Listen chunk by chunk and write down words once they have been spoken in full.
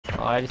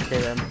I just see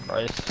them.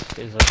 Bryce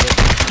is a bit.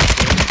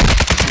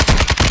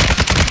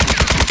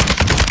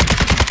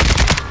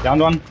 Down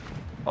one.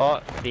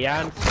 Oh, the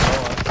ants.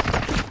 Oh,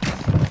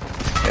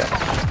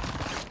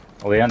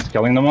 Yeah. Oh, the ants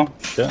killing them all.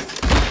 Shit.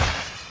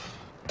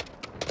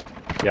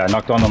 Yeah, I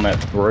knocked one on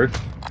that roof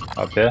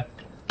up here.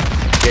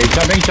 Yeah, he's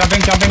jumping.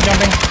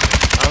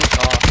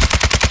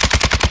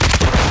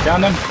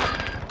 Down them.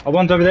 Oh,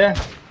 one's over there.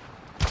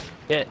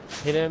 hit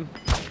him.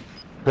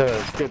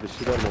 Scared the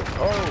shit out of me.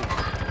 Oh!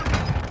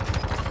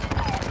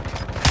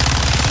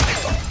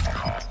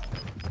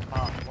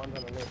 One's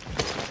on the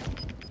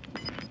left.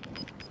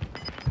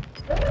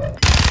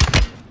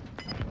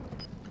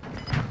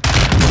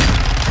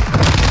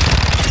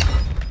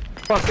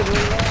 Fucking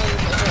reload!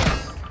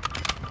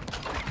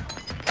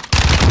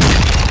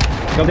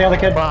 Got the other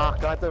kid.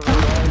 Fuck, got the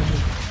reload.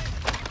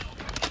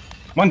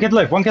 One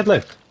kid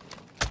left.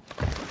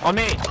 On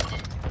me.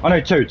 Oh no,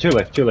 two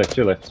left. Oh,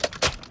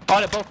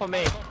 they're both on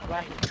me.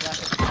 Black.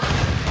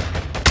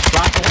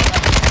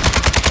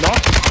 No.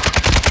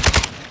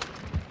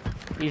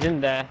 He's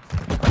in there.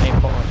 I ain't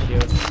put my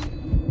shield.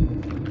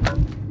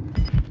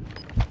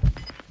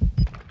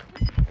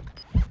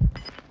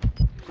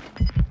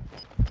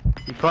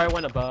 He probably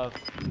went above.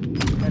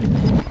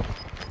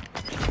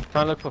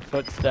 Trying to look for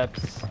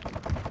footsteps. He's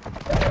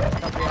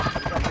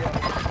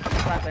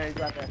right there.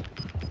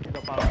 He's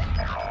up on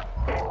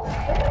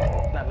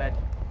that ledge.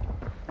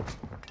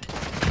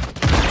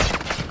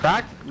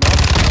 Crack?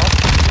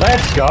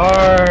 Let's go!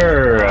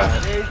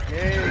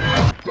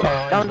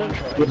 Down him.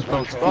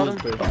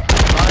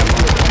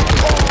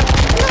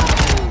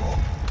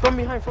 From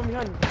behind.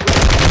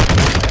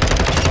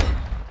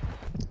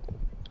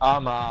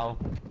 I'm out.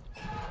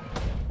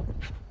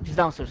 He's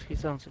downstairs.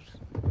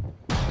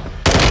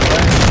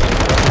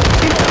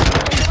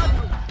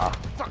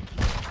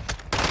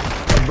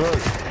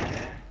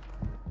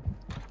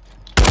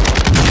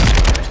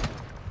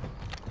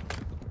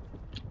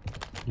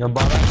 You want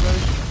to buy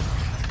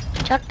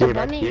that, Chuck the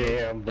bunny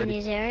Yeah, I'm in ready.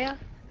 his area.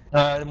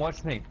 then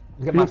watch me.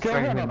 Get my You can't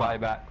strength have and it. buy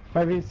back.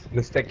 Babies.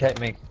 You spectate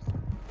me.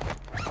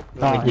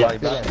 Ah, Buy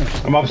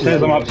back. I'm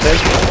upstairs.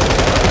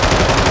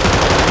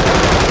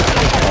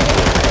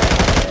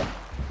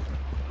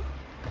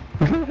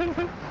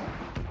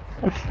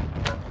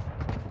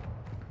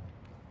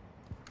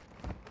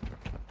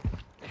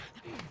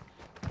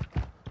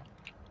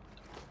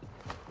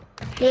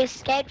 He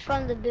escaped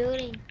from the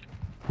building.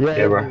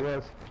 Yeah, bro. he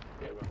was.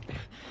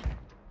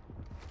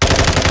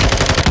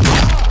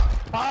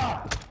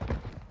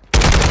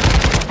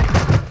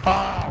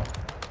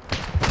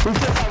 He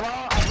says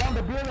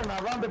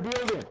around the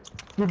building.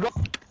 You go.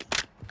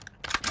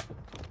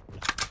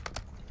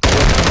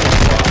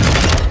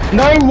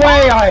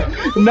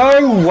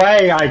 No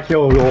way I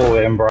killed all of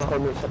them, bro. Shut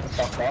the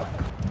fuck up.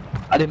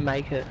 I didn't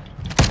make it.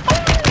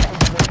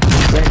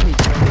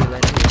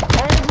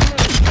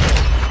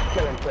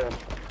 Kill him.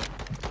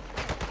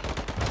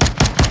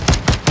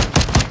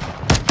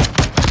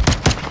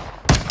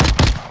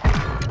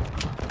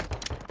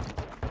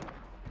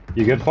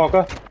 You good,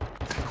 Falker?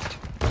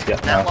 Yeah.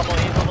 Now, No. one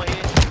more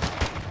here.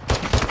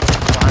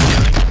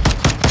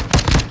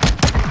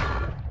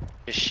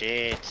 Good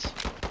shit.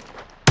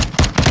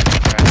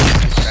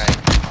 Right.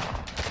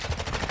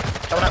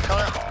 Coming up.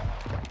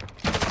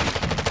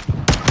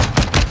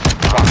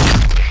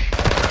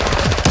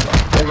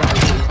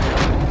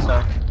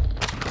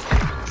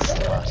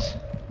 Nice.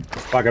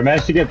 Fuck, I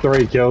managed to get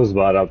 3 kills,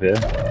 but up here.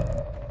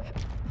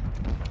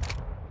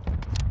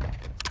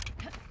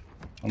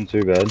 Not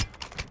too bad.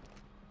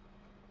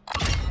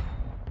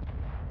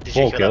 Did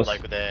 4 you kill kills. that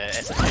like with the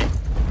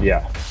SMG?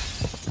 Yeah.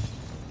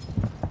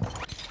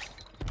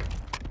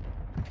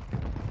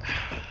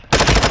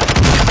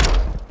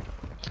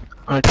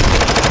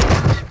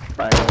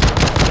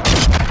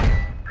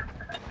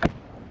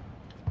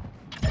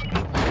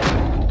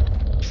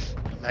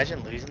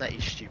 Imagine losing that,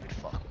 you stupid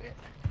fuckwit.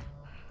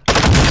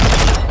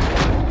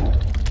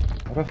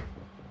 Okay.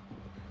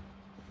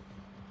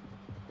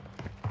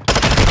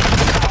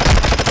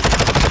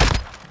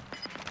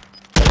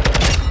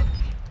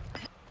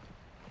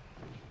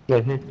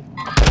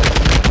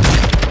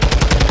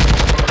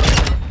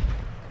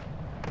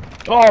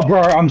 Oh,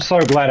 bro, I'm so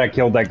glad I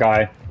killed that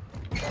guy.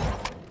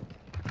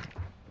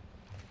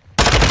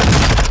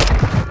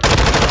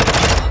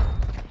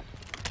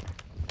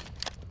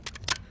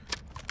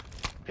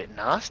 Bit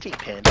nasty,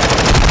 Pin.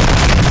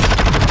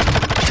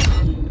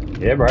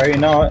 Yeah, bro, you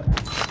know it.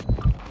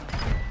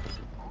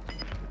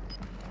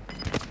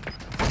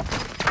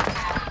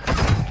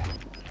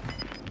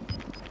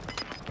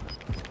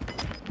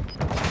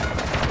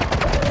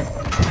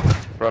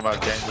 Bro, my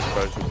game just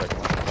goes with like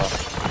one car.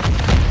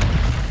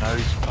 No,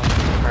 he's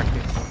fucking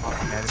cracking.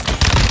 Fucking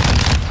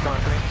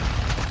enemy.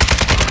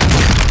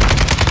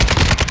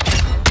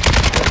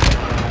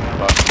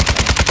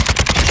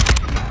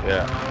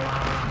 Yeah.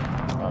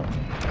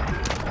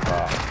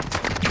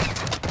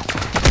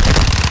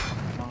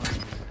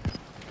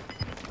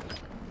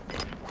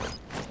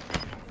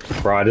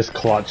 Bro, I just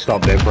clutched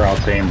up there for our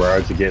team,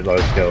 bro, to get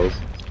those kills.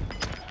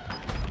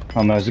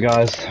 On those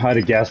guys. I had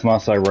a gas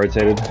mask, so I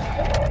rotated.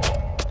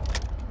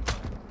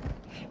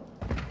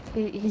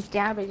 He's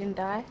down, but he didn't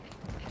die.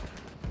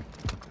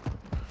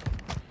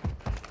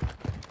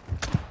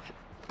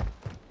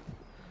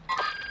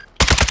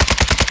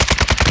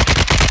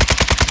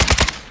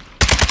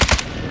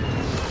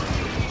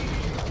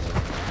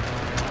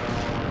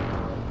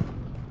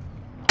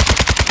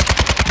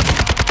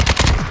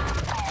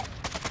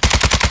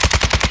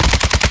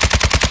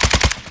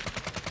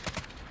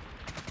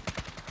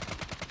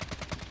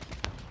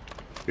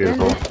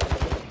 Beautiful.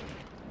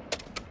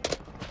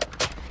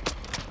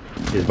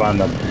 He's behind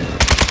them.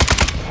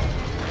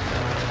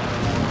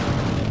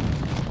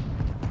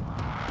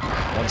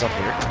 One's up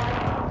here.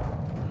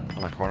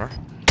 On the corner.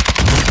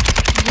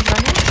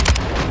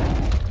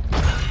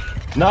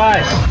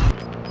 Nice!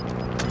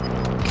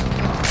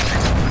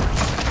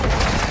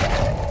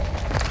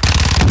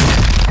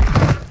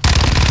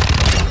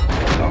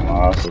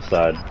 Oh, that's so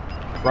sad.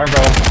 Run,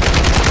 bro.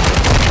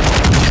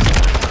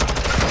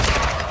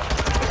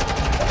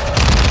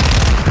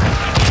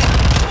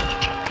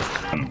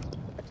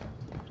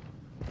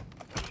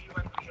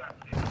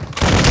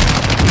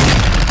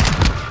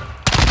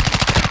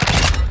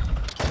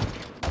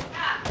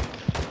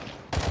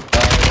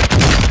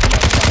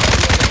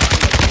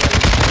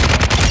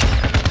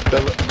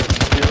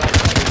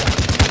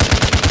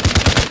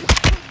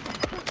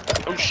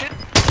 Oh shit!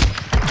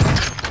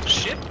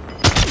 Shit!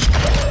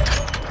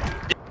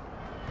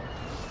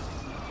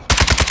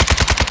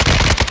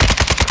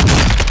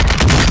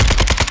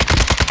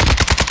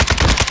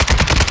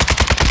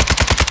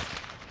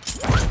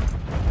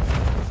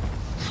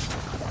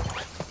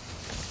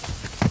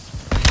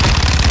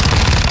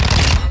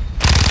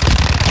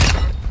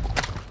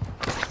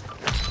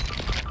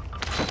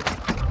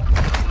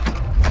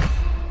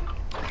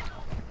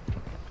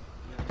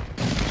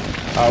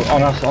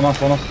 On us.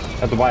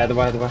 At the Y.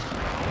 That's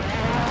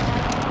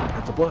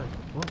a boy.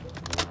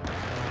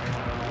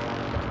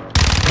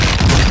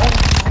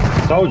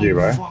 Told you,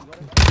 bro. Bro,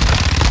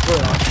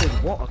 I said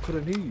what? I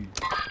couldn't hear you.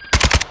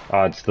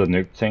 It's the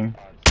nuke thing.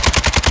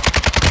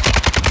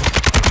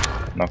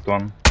 Knocked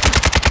one.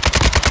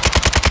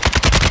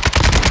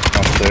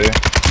 Knocked two.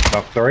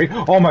 Knocked three.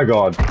 Oh my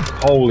god!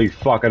 Holy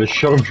fuck, I just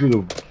shot him through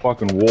the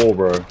fucking wall,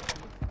 bro.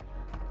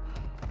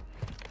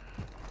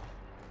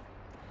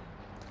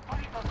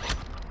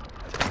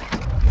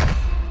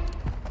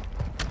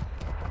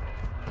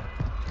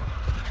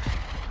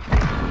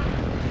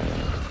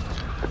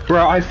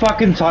 Bro, I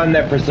fucking timed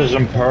that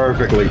precision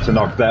perfectly to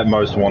knock that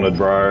most wanted,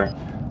 bro.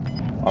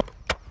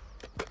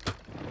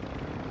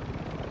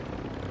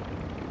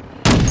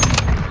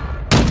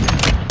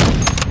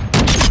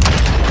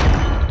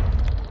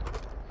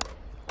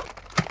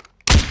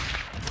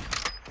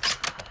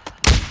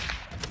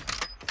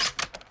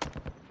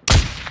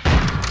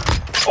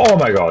 Oh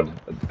my god,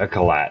 a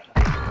collat.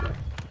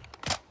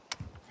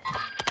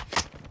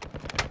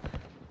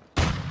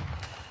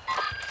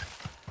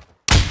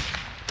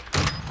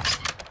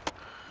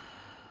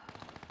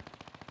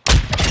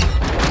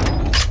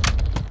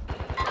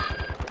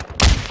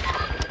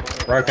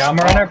 Broke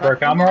armor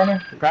on her,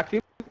 Cracked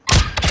you?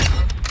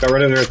 Got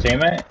rid of their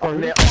teammate. Oh,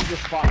 they're on the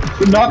spot.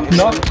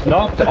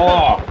 Knocked.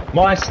 Oh,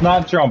 my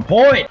snipes are on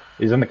point.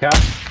 He's in the car.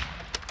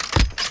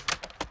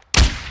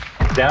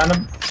 Down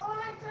him.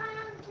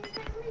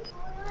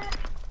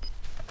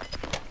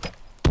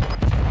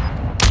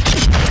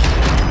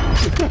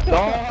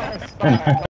 Oh,